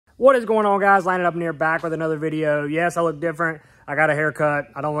What is going on, guys? Landon up near back with another video. Yes, I look different. I got a haircut.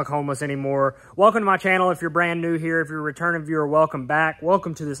 I don't look homeless anymore. Welcome to my channel. If you're brand new here, if you're a returning viewer, welcome back.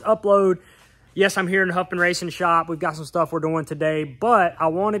 Welcome to this upload. Yes, I'm here in the Huffman Racing Shop. We've got some stuff we're doing today, but I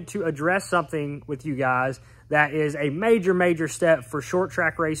wanted to address something with you guys that is a major step for short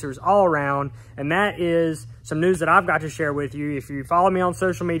track racers all around, and that is some news that I've got to share with you. If you follow me on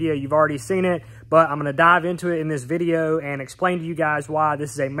social media, you've already seen it, but I'm going to dive into it in this video and explain to you guys why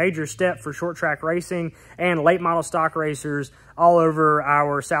this is a major step for short track racing and late model stock racers all over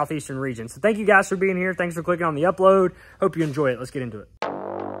our southeastern region. So thank you guys for being here. Thanks for clicking on the upload. Hope you enjoy it. Let's get into it.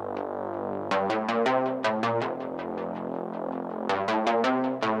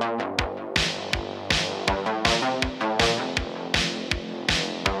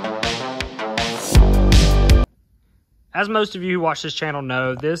 As most of you who watch this channel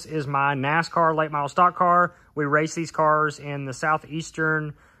know, this is my NASCAR late model stock car. We race these cars in the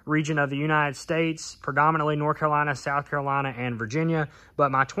southeastern region of the United States, predominantly North Carolina, South Carolina, and Virginia.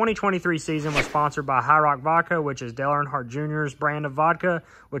 But my 2023 season was sponsored by High Rock Vodka, which is Dale Earnhardt Jr.'s brand of vodka,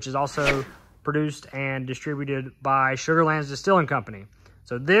 which is also produced and distributed by Sugarlands Distilling Company.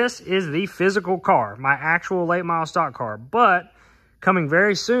 So this is the physical car, my actual late model stock car. But coming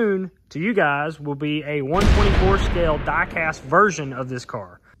very soon to you guys will be a 124 scale diecast version of this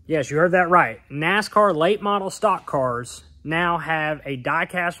car. Yes, you heard that right. NASCAR late model stock cars now have a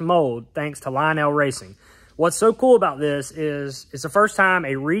diecast mold thanks to Lionel Racing. What's so cool about this is it's the first time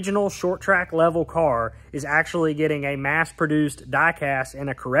a regional short track level car is actually getting a mass produced diecast in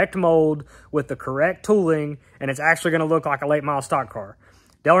a correct mold with the correct tooling, and it's actually going to look like a late model stock car.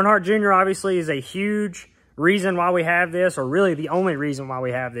 Dale Earnhardt Jr. obviously is a huge reason why we have this, or really the only reason why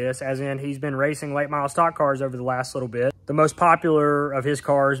we have this, as in he's been racing late model stock cars over the last little bit. The most popular of his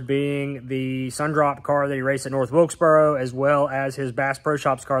cars being the Sundrop car that he raced at North Wilkesboro, as well as his Bass Pro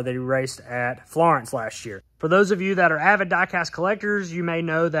Shops car that he raced at Florence last year. For those of you that are avid diecast collectors, you may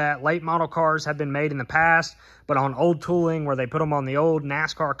know that late model cars have been made in the past, but on old tooling where they put them on the old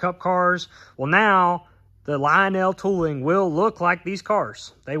NASCAR Cup cars. Well, now the Lionel tooling will look like these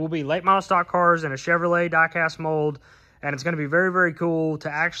cars. They will be late model stock cars in a Chevrolet diecast mold, and it's going to be very cool to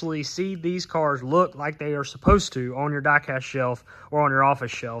actually see these cars look like they are supposed to on your diecast shelf or on your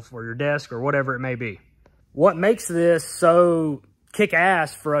office shelf or your desk or whatever it may be. What makes this so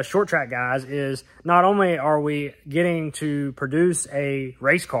kick-ass for us short track guys is not only are we getting to produce a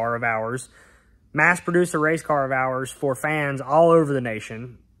race car of ours, mass produce a race car of ours for fans all over the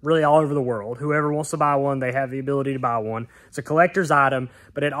nation, really all over the world. Whoever wants to buy one, they have the ability to buy one. It's a collector's item,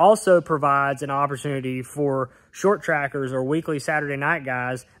 but it also provides an opportunity for short trackers or weekly Saturday night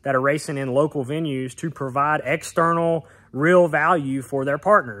guys that are racing in local venues to provide external real value for their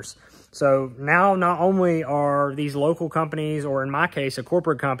partners. So now not only are these local companies, or in my case, a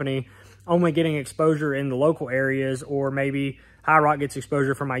corporate company, only getting exposure in the local areas, or maybe High Rock gets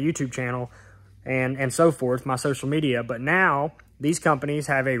exposure from my YouTube channel and so forth, my social media, but now these companies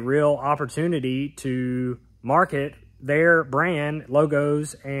have a real opportunity to market their brand,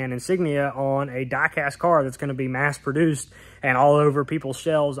 logos, and insignia on a diecast car that's going to be mass produced and all over people's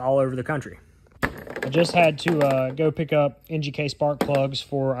shelves all over the country. I just had to go pick up NGK spark plugs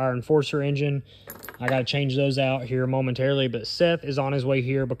for our Enforcer engine. I got to change those out here momentarily, but Seth is on his way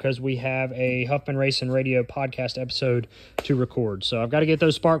here because we have a Huffman Racing Radio podcast episode to record. So I've got to get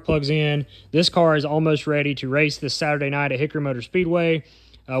those spark plugs in. This car is almost ready to race this Saturday night at Hickory Motor Speedway.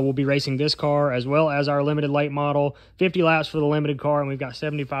 We'll be racing this car as well as our limited late model. 50 laps for the limited car, and we've got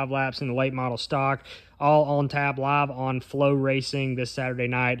 75 laps in the late model stock, all on tap live on Flow Racing this Saturday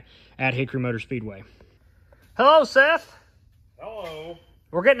night at Hickory Motor Speedway. Hello, Seth. Hello.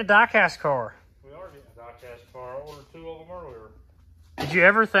 We're getting a diecast car. We are getting a diecast car. I ordered 2 of them earlier. Did you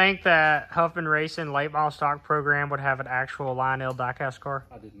ever think that Huffman Racing late model stock program would have an actual Lionel diecast car?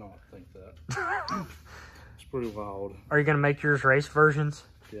 I did not think that. It's pretty wild. Are you going to make yours race versions?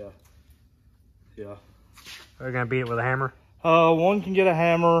 Yeah. Are you going to beat it with a hammer? One can get a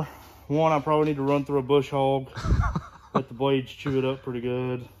hammer. One I probably need to run through a bush hog. Let the blades chew it up pretty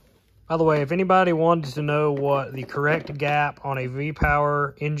good. By the way, if anybody wanted to know what the correct gap on a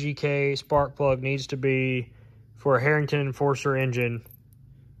V-Power NGK spark plug needs to be for a Harrington Enforcer engine,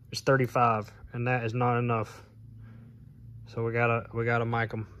 it's 35, and that is not enough. So we gotta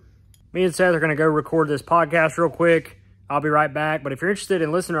mic them. Me and Seth are gonna go record this podcast real quick. I'll be right back. But if you're interested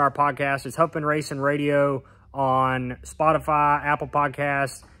in listening to our podcast, it's Huffman Racing Radio on Spotify, Apple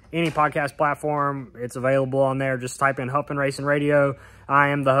Podcasts, any podcast platform. It's available on there. Just type in Huffman Racing Radio. I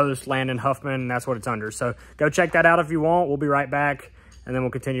am the host, Landon Huffman, and that's what it's under. So go check that out if you want. We'll be right back, and then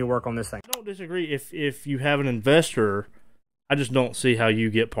we'll continue to work on this thing. I don't disagree. If you have an investor, I just don't see how you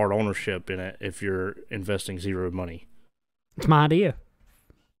get part ownership in it if you're investing zero money. It's my idea.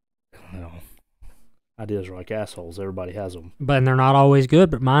 Well, ideas are like assholes. Everybody has them. But they're not always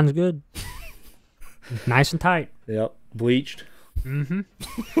good, but mine's good. Nice and tight. Yep. Bleached. Mm-hmm.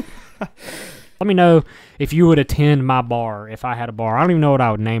 Let me know if you would attend my bar if I had a bar. I don't even know what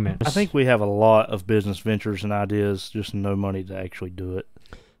I would name it. I think we have a lot of business ventures and ideas, just no money to actually do it.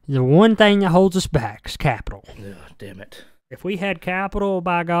 The one thing that holds us back is capital. Yeah, damn it. If we had capital,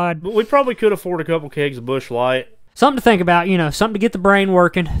 by God. But we probably could afford a couple kegs of Busch Light. Something to think about, you know, something to get the brain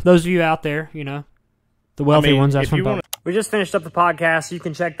working. Those of you out there, you know, the wealthy ones, that's what I'm talking about. We just finished up the podcast. You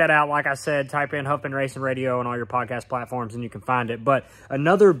can check that out. Like I said, type in Huffman Racing Radio on all your podcast platforms and you can find it. But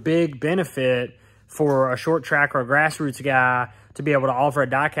another big benefit for a short track or a grassroots guy to be able to offer a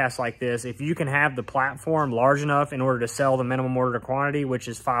diecast like this, if you can have the platform large enough in order to sell the minimum order quantity, which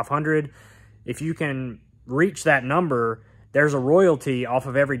is 500, if you can reach that number, there's a royalty off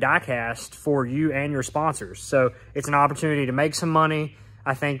of every diecast for you and your sponsors. So it's an opportunity to make some money.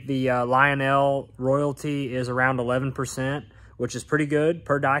 I think the Lionel royalty is around 11%, which is pretty good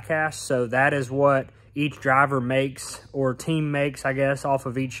per diecast. So that is what each driver makes, or team makes, I guess, off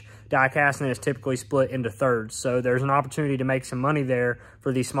of each diecast, and it's typically split into thirds. So there's an opportunity to make some money there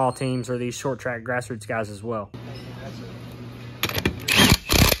for these small teams or these short track grassroots guys as well.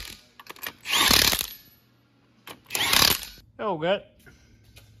 Hello, Gut.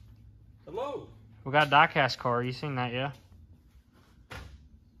 Hello. We got a diecast car. You seen that, yeah?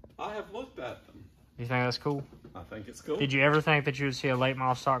 I have looked at them. You think that's cool? I think it's cool. Did you ever think that you would see a late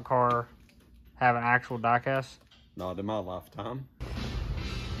model stock car have an actual diecast? Not in my lifetime.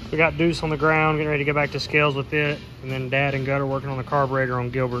 We got Deuce on the ground, getting ready to go back to scales with it. And then Dad and Gut are working on the carburetor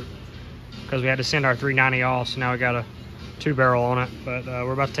on Gilbert because we had to send our 390 off, so now we got a 2-barrel on it. But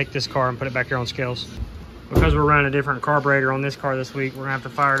we're about to take this car and put it back here on scales. Because we're running a different carburetor on this car this week, we're gonna have to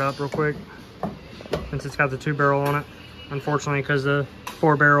fire it up real quick since it's got the 2-barrel on it. Unfortunately, because the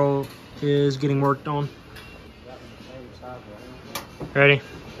 4-barrel is getting worked on. Ready?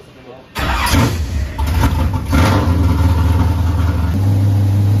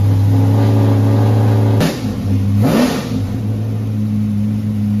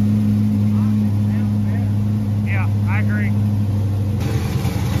 Yeah, I agree.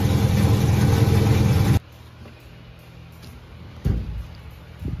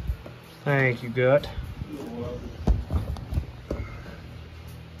 Thank you, Gut.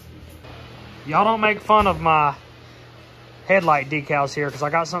 Y'all don't make fun of my headlight decals here because I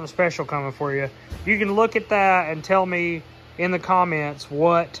got something special coming for you. You can look at that and tell me in the comments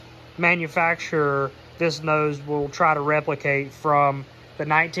what manufacturer this nose will try to replicate from the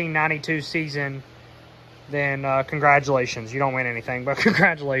 1992 season. Then congratulations. You don't win anything, but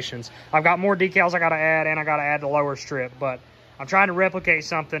congratulations. I've got more decals I got to add, and I got to add the lower strip, but I'm trying to replicate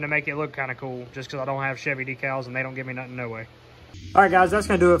something to make it look kind of cool just because I don't have Chevy decals and they don't give me nothing no way. All right, guys, that's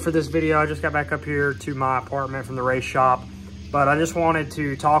going to do it for this video. I just got back up here to my apartment from the race shop, but I just wanted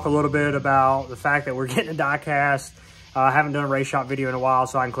to talk a little bit about the fact that we're getting a diecast. I haven't done a race shop video in a while,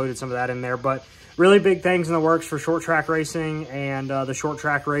 so I included some of that in there, but really big things in the works for short track racing and the short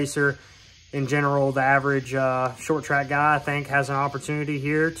track racer in general. The average short track guy, I think, has an opportunity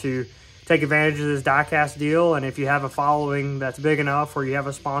here to take advantage of this diecast deal. And if you have a following that's big enough, or you have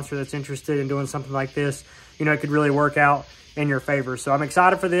a sponsor that's interested in doing something like this, you know, it could really work out in your favor. So I'm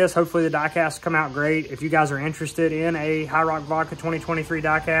excited for this. Hopefully the diecasts come out great. If you guys are interested in a High Rock Vodka 2023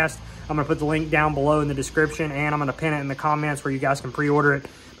 diecast, I'm going to put the link down below in the description, and I'm going to pin it in the comments where you guys can pre-order it.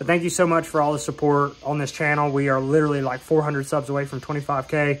 But thank you so much for all the support on this channel. We are literally like 400 subs away from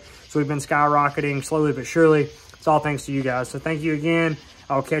 25K. So we've been skyrocketing slowly but surely. It's all thanks to you guys. So thank you again.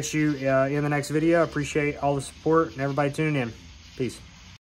 I'll catch you in the next video. I appreciate all the support and everybody tuning in. Peace.